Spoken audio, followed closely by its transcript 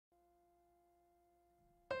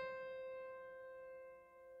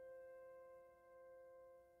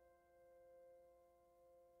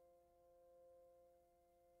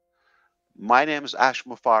My name is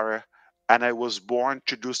Mufareh, and I was born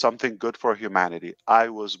to do something good for humanity. I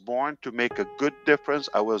was born to make a good difference.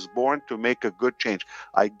 I was born to make a good change.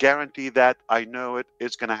 I guarantee that. I know it.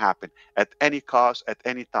 It's going to happen at any cost, at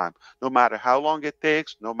any time. No matter how long it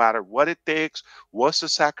takes, no matter what it takes, what's the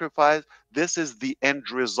sacrifice, this is the end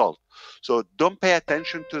result. So don't pay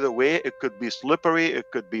attention to the way. It could be slippery, it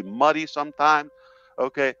could be muddy sometimes.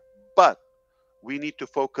 Okay. But we need to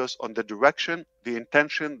focus on the direction, the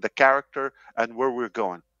intention, the character, and where we're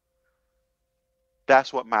going.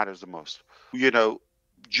 That's what matters the most. You know,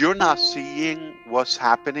 you're not seeing what's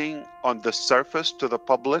happening on the surface to the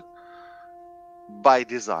public by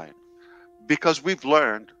design because we've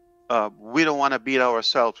learned we don't want to beat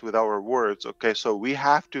ourselves with our words. Okay, so we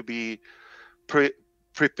have to be pre-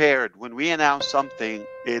 prepared when we announce something.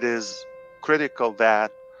 It is critical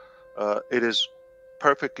that it is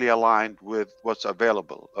perfectly aligned with what's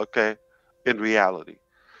available. Okay, in reality.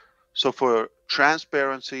 So for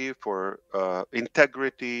transparency, for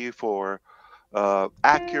integrity, for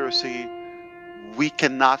accuracy, we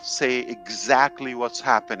cannot say exactly what's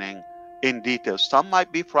happening in detail. Some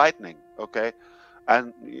might be frightening, okay,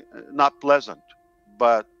 and not pleasant.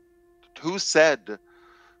 But who said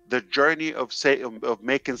the journey of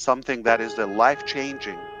making something that is the life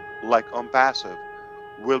changing, like ONPASSIVE,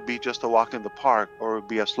 will be just a walk in the park or will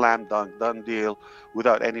be a slam dunk done deal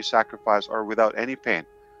without any sacrifice or without any pain?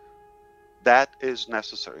 That is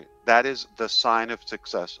necessary. That is the sign of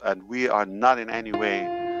success, and we are not in any way,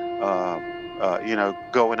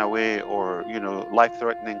 going away or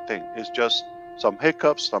life-threatening thing. It's just some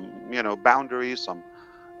hiccups, some boundaries, some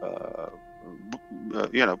uh,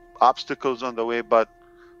 obstacles on the way, but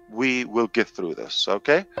we will get through this.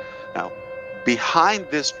 Okay. Now, behind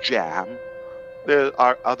this jam, there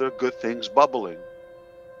are other good things bubbling.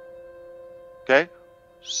 Okay,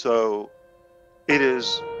 so it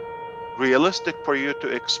is realistic for you to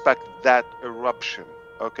expect that eruption,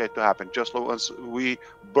 okay, to happen just once we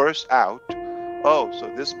burst out. Oh, so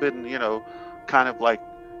this has been kind of like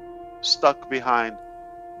stuck behind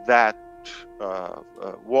that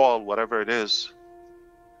wall, whatever it is,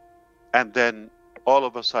 and then all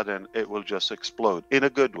of a sudden it will just explode in a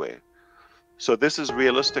good way. So this is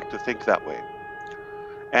realistic to think that way.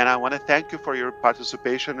 And I want to thank you for your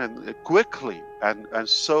participation and quickly and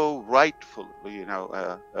so rightfully,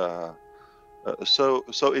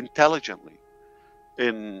 so intelligently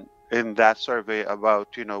in that survey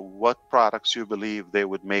about what products you believe they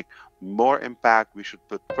would make more impact. We should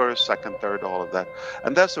put first, second, third, all of that,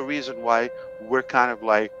 and that's the reason why we're kind of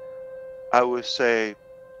like, I would say,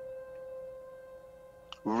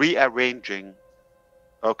 rearranging,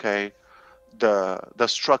 okay, the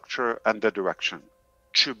structure and the direction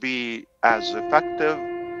to be as effective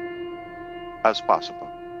as possible.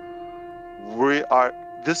 We are.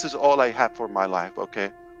 This is all I have for my life.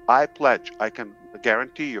 Okay, I pledge. I can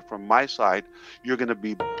guarantee you from my side, you're going to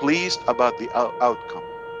be pleased about the outcome,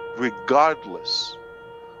 regardless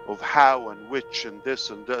of how and which and this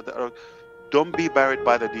and that. Don't be buried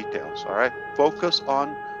by the details. All right, focus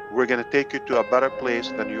on. We're going to take you to a better place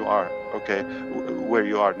than you are. Okay, where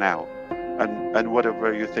you are now, and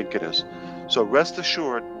whatever you think it is. So rest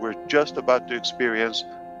assured, we're just about to experience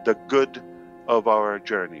the good of our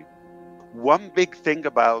journey. One big thing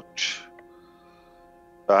about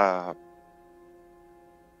uh,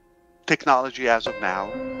 technology as of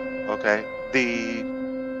now, okay, the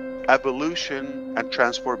evolution and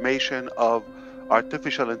transformation of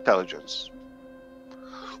artificial intelligence,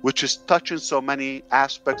 which is touching so many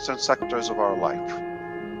aspects and sectors of our life.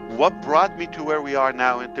 What brought me to where we are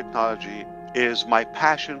now in technology is my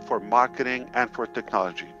passion for marketing and for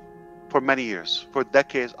technology. For many years, for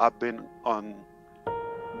decades, I've been on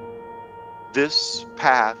this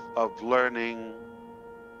path of learning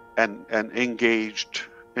and engaged,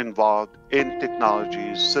 involved in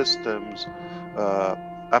technologies, systems, uh,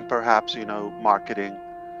 and perhaps marketing.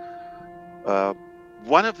 Uh,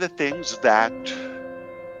 One of the things that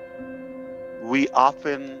we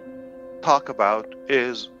often talk about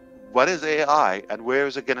is what is AI and where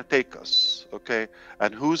is it going to take us, okay?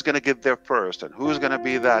 And who's going to get there first and who's going to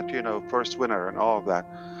be that first winner and all of that.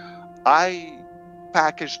 I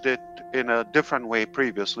packaged it in a different way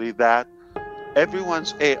previously, that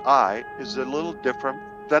everyone's AI is a little different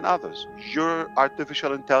than others. Your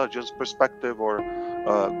artificial intelligence perspective or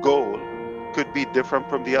goal could be different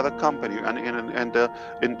from the other company, and in the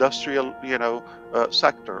industrial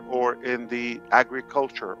sector, or in the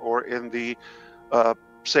agriculture, or in the uh,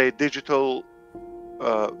 say digital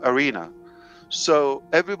arena. So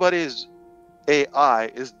everybody's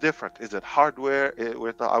AI is different. Is it hardware?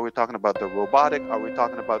 Are we talking about the robotic? Are we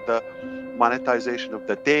talking about the monetization of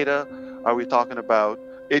the data? Are we talking about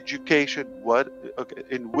education? What? Okay,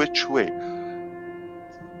 in which way?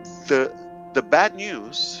 The bad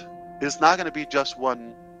news is not going to be just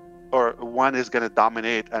one, or one is going to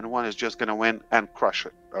dominate and one is just going to win and crush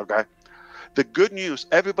it. Okay. The good news,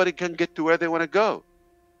 everybody can get to where they want to go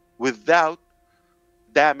without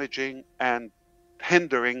damaging and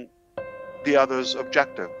hindering the other's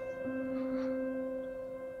objective.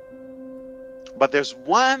 But there's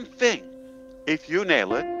one thing, if you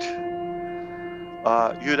nail it,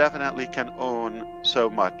 you definitely can own so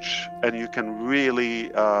much, and you can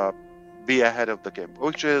really be ahead of the game,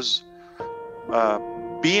 which is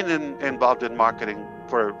being involved in marketing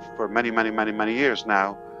for many years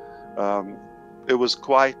now. It was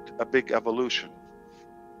quite a big evolution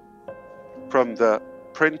from the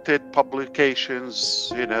printed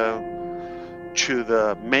publications, to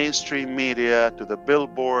the mainstream media, to the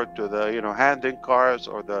billboard, to the handing cards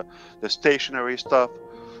or the stationery stuff,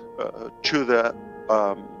 to the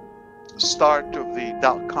start of the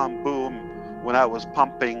 .com boom, when I was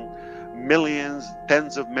pumping millions,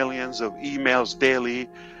 tens of millions of emails daily.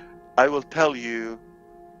 I will tell you,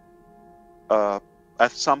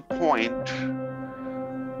 at some point,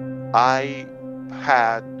 I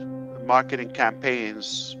had marketing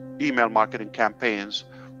campaigns, email marketing campaigns,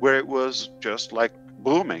 where it was just like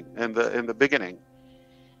booming in the beginning.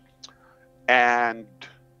 And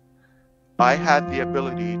I had the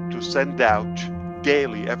ability to send out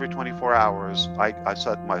daily, every 24 hours. I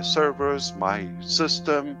set my servers, my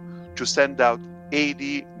system to send out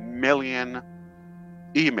 80 million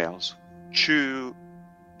emails to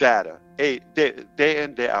data, day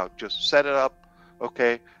in, day out. Just set it up.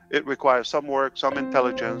 Okay. It requires some work, some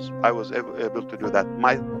intelligence. I was able to do that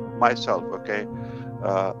myself. Okay.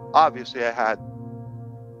 Obviously, I had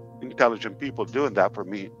intelligent people doing that for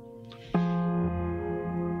me.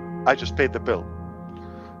 I just paid the bill.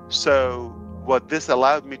 So what this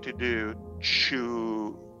allowed me to do,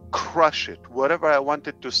 to crush it, whatever I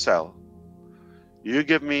wanted to sell, you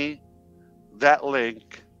give me that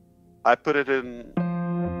link, I put it in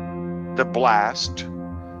the blast,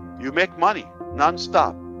 you make money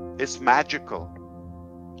nonstop. It's magical.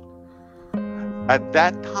 At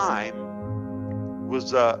that time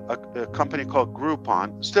was a company called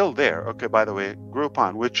Groupon, still there. Okay, by the way,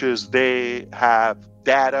 Groupon, which is they have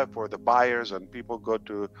data for the buyers, and people go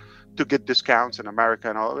to get discounts in America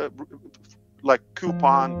and all, like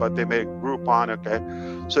coupon, but they make Groupon. Okay,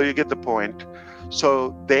 so you get the point.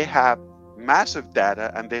 So they have massive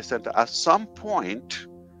data, and they said at some point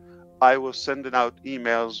I was sending out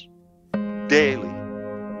emails daily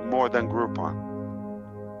more than Groupon.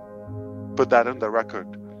 Put that on the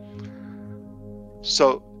record.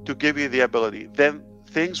 So to give you the ability, then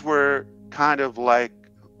things were kind of like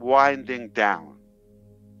winding down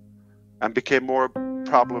and became more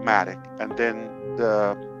problematic. And then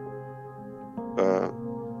the,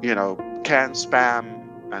 canned spam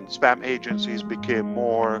and spam agencies became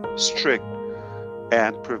more strict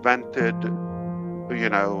and prevented,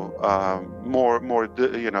 more,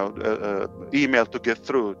 email to get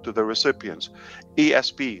through to the recipients.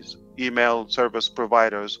 ESPs, email service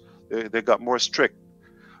providers, they got more strict.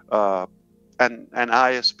 And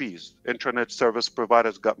ISPs, internet service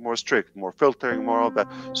providers, got more strict, more filtering, more of that.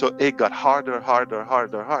 So it got harder.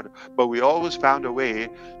 But we always found a way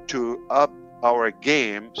to up our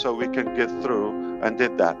game so we can get through, and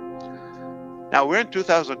did that. Now we're in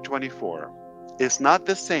 2024. It's not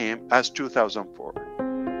the same as 2004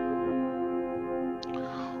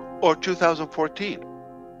 or 2014,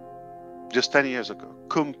 just 10 years ago.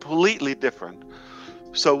 Completely different.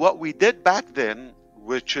 So what we did back then,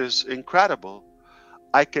 which is incredible,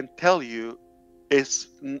 I can tell you, is,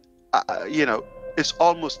 it's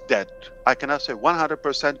almost dead. I cannot say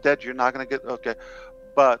 100% dead. You're not going to get, okay,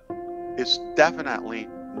 but it's definitely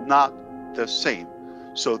not the same.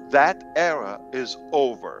 So that era is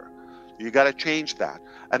over. You got to change that.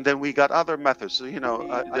 And then we got other methods,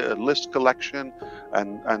 the list collection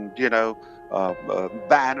and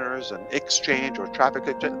banners and exchange or traffic.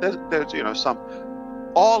 There's some,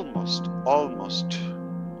 almost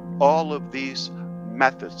all of these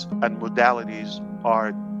methods and modalities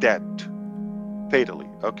are dead fatally.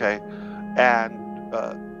 Okay. And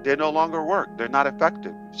they no longer work. They're not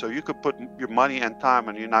effective. So you could put your money and time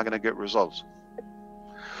and you're not going to get results.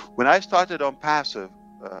 When I started ONPASSIVE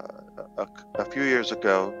a few years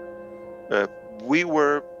ago, we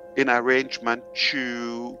were in arrangement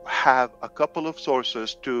to have a couple of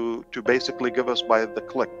sources to basically give us by the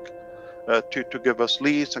click, to give us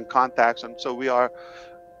leads and contacts. And so we are,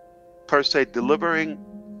 per se, delivering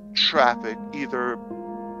traffic either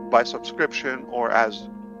by subscription or as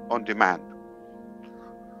on demand.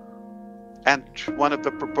 And one of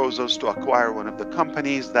the proposals to acquire one of the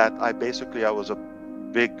companies that I was a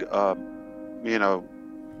big,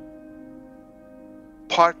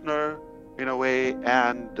 partner in a way,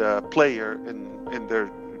 and player in their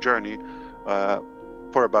journey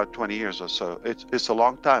for about 20 years or so. It's a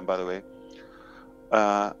long time, by the way,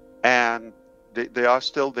 and they are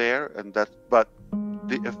still there, and but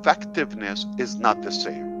the effectiveness is not the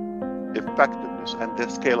same. Effectiveness and the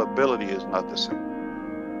scalability is not the same.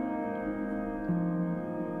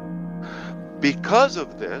 Because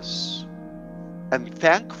of this, and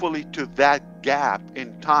thankfully to that gap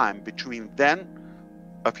in time between then,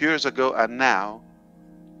 a few years ago, and now,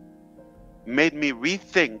 made me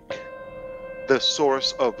rethink the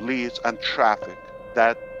source of leads and traffic.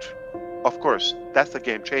 That, of course, that's a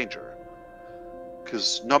game changer.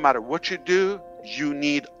 Because no matter what you do, you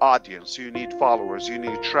need audience, you need followers, you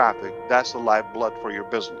need traffic. That's the lifeblood for your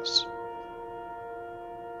business.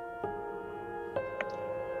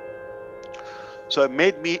 So it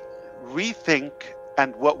made me rethink,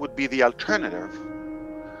 and what would be the alternative.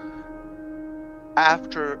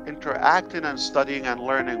 After interacting and studying and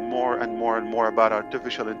learning more and more and more about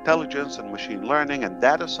artificial intelligence and machine learning and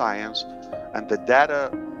data science and the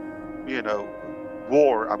data,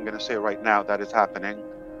 war, I'm going to say right now, that is happening,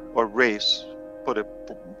 or race, put it,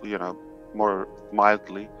 more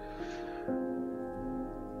mildly,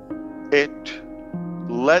 it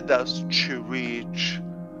led us to reach,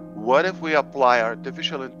 what if we apply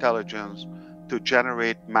artificial intelligence to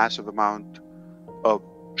generate massive amount of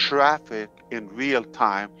traffic in real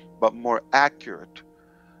time, but more accurate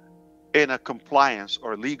in a compliance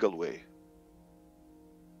or legal way?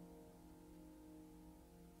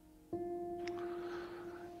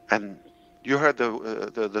 And you heard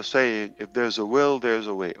the saying, if there's a will, there's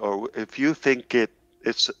a way. Or if you think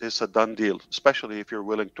it's a done deal, especially if you're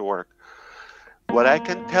willing to work. What I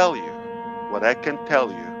can tell you,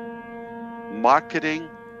 marketing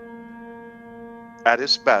at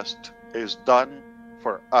its best is done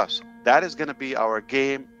for us. That is going to be our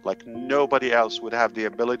game, like nobody else would have the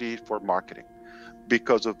ability for marketing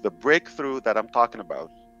because of the breakthrough that I'm talking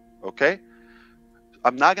about. Okay?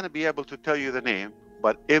 I'm not going to be able to tell you the name,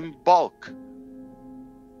 but in bulk,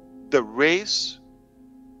 the race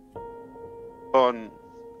on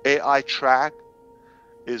AI track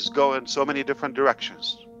is going so many different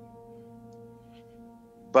directions.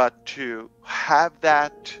 But to have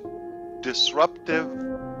that disruptive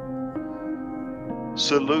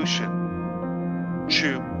solution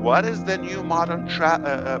to what is the new modern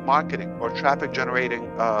marketing or traffic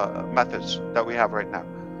generating methods that we have right now.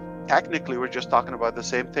 Technically, we're just talking about the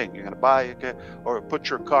same thing. You're going to buy, okay, or put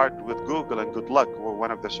your card with Google and good luck, or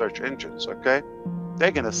one of the search engines, okay?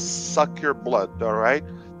 They're going to suck your blood, all right?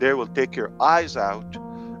 They will take your eyes out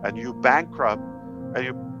and you bankrupt, and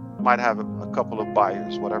you might have a couple of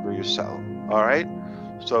buyers, whatever you sell, all right?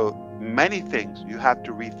 So many things, you have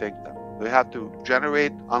to rethink them. You have to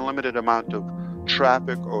generate unlimited amount of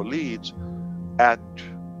traffic or leads at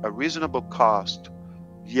a reasonable cost,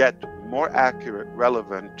 yet more accurate,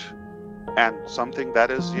 relevant, and something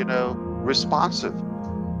that is, responsive,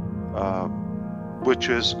 which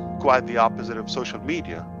is quite the opposite of social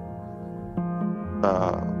media.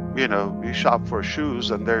 You shop for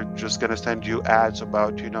shoes and they're just going to send you ads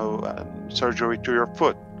about, surgery to your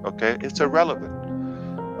foot. Okay, it's irrelevant.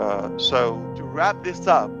 So to wrap this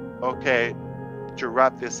up,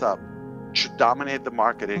 to dominate the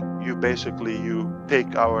marketing, you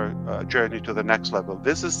take our journey to the next level.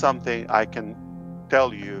 This is something I can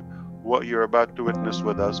tell you, what you're about to witness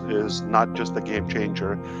with us is not just a game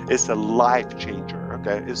changer, it's a life changer,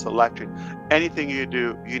 okay? It's a life changer. Anything you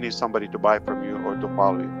do, you need somebody to buy from you or to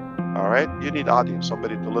follow you, all right? You need audience,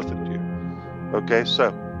 somebody to listen to you, okay?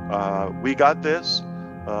 So we got this.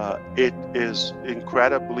 It is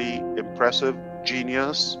incredibly impressive,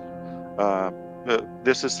 genius.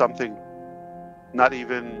 This is something not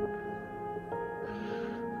even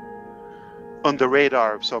on the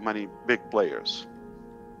radar of so many big players.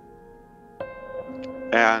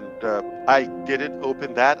 And I didn't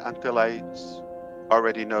open that until I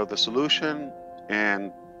already know the solution,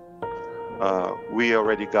 and we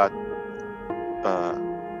already got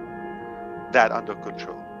that under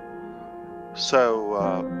control. So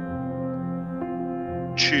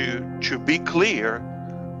to be clear,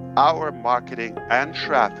 our marketing and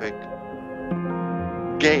traffic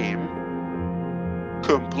game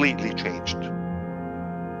completely changed.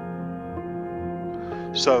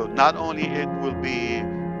 So not only it will be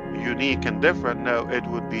unique and different, no, it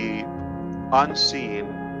would be unseen,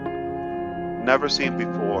 never seen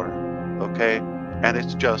before, okay? And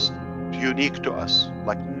it's just unique to us,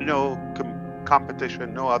 like no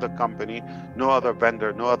competition, no other company, no other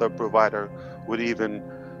vendor, no other provider would even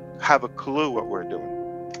have a clue what we're doing.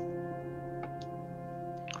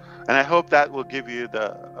 And I hope that will give you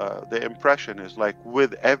the impression is like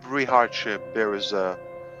with every hardship there is a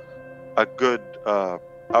good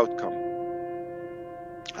outcome.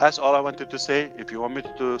 That's all I wanted to say. If you want me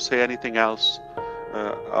to say anything else,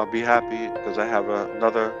 I'll be happy because I have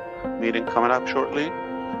another meeting coming up shortly.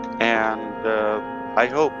 And I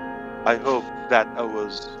hope that I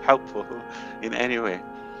was helpful in any way.